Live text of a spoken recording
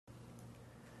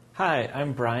Hi,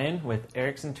 I'm Brian with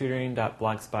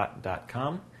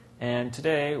ericksontutoring.blogspot.com, and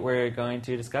today we're going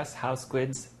to discuss how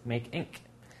squids make ink.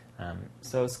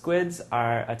 So squids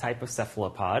are a type of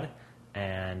cephalopod,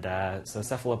 and so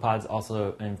cephalopods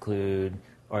also include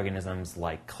organisms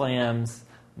like clams,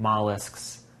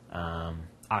 mollusks,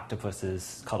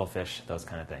 octopuses, cuttlefish, those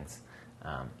kind of things.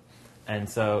 And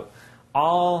so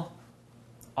all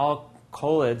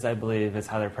colids, I believe, is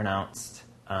how they're pronounced.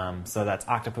 So that's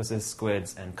octopuses,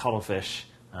 squids, and cuttlefish,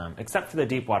 except for the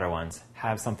deep water ones,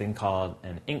 have something called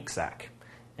an ink sac.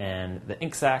 And the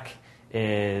ink sac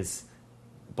is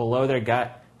below their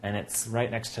gut, and it's right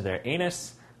next to their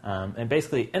anus. And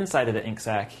basically, inside of the ink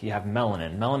sac, you have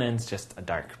melanin. Melanin's just a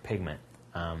dark pigment.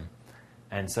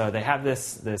 And so they have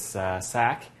this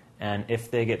sac, and if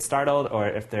they get startled or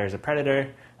if there's a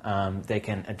predator, they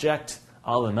can eject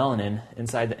all the melanin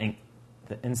inside the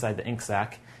ink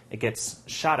sac. It gets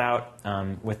shot out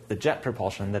with the jet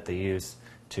propulsion that they use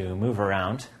to move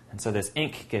around. And so this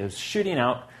ink goes shooting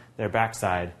out their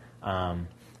backside, and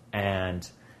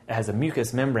it has a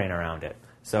mucus membrane around it.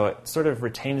 So it sort of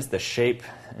retains the shape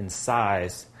and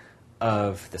size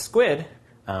of the squid,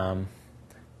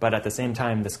 but at the same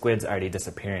time, the squid's already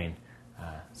disappearing.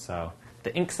 So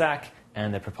the ink sac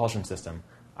and the propulsion system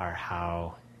are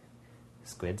how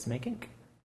squids make ink.